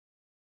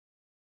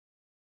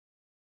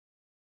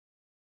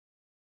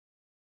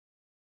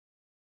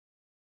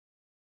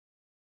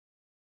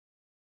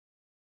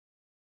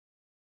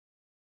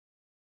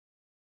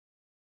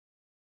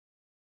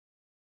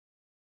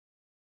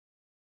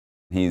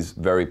He's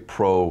very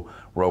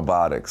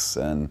pro-robotics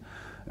and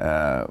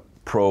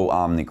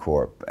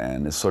pro-Omnicorp,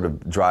 and is sort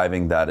of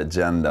driving that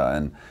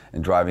agenda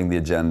and driving the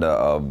agenda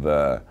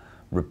of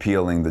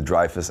repealing the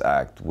Dreyfus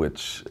Act,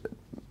 which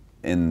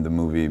in the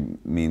movie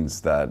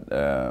means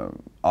that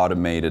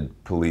automated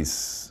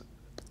police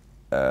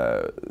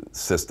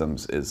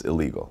systems is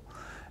illegal.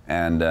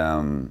 And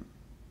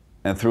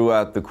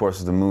throughout the course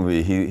of the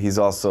movie, he's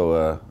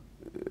also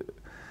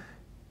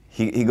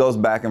he goes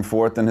back and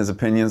forth in his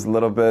opinions a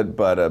little bit,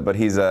 but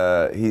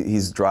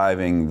he's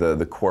driving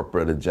the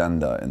corporate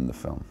agenda in the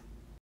film.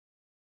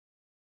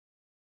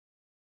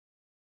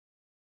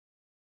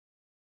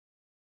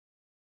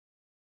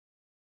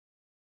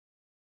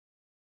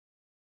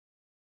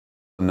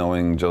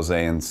 Knowing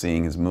José and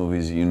seeing his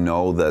movies, you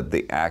know that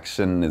the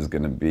action is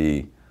going to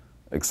be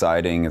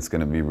exciting, it's going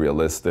to be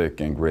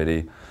realistic and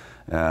gritty.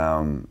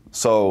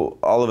 So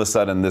all of a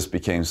sudden this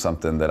became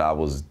something that I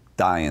was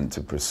dying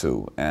to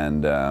pursue,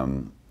 and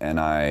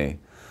I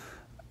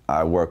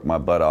worked my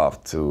butt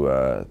off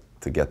to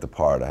get the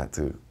part.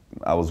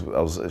 I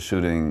was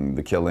shooting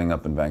The Killing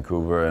up in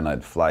Vancouver, and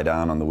I'd fly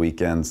down on the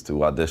weekends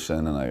to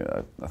audition, and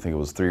I think it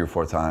was 3 or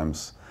 4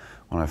 times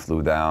when I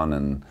flew down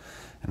and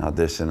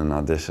audition, and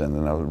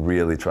I would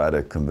really try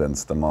to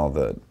convince them all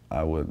that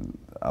I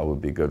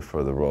would be good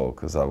for the role,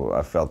 because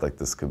I felt like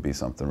this could be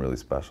something really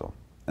special.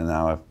 And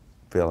now I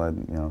feel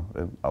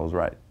I was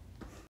right.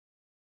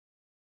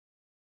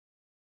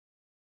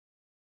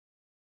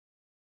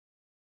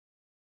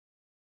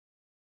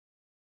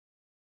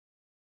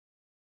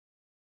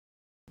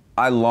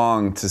 I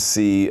long to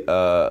see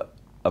a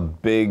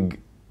big,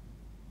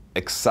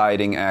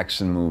 exciting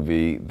action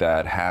movie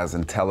that has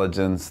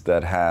intelligence,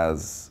 that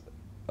has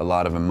a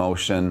lot of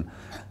emotion,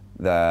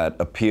 that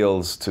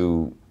appeals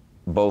to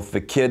both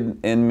the kid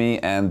in me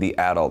and the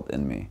adult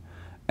in me.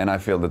 And I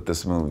feel that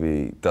this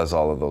movie does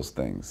all of those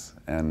things.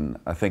 And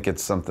I think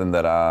it's something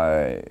that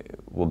I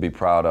will be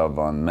proud of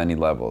on many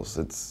levels.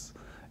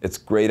 It's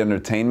great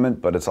entertainment,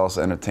 but it's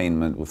also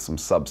entertainment with some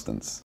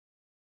substance.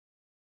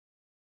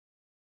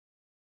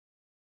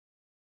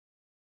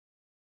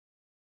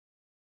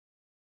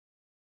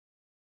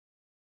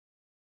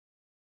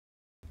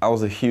 I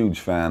was a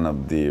huge fan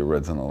of the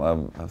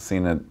original. I've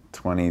seen it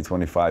 20,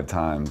 25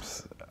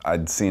 times.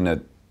 I'd seen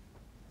it,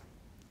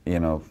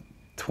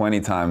 20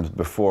 times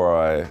before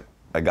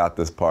I got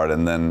this part,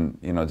 and then,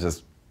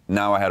 just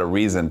now I had a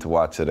reason to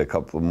watch it a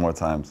couple more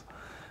times.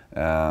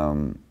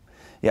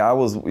 Yeah, I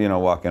was,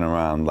 walking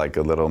around like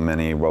a little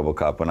mini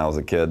Robocop when I was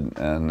a kid,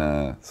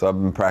 and so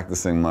I've been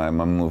practicing my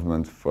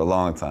movement for a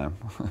long time.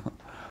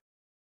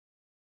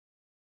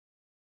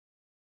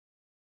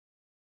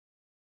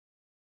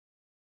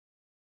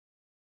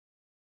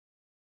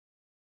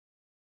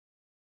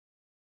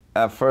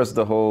 At first,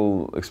 the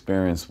whole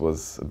experience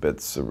was a bit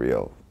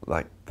surreal,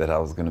 like that I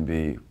was going to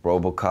be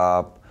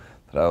Robocop,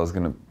 that I was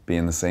going to be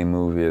in the same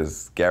movie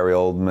as Gary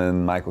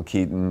Oldman, Michael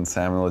Keaton,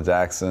 Samuel L.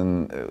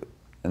 Jackson,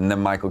 and then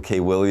Michael K.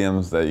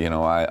 Williams, that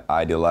I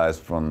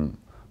idealized from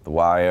The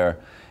Wire.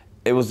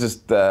 It was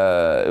just,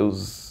 it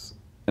was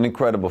an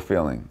incredible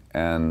feeling,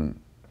 and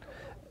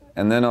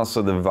then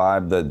also the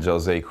vibe that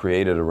José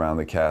created around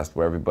the cast,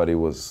 where everybody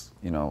was,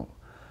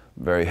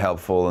 very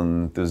helpful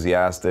and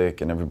enthusiastic,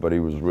 and everybody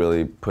was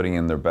really putting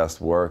in their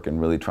best work and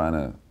really trying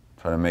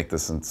to make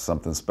this into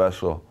something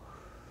special.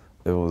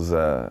 It was,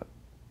 it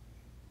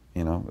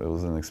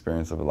was an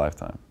experience of a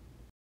lifetime.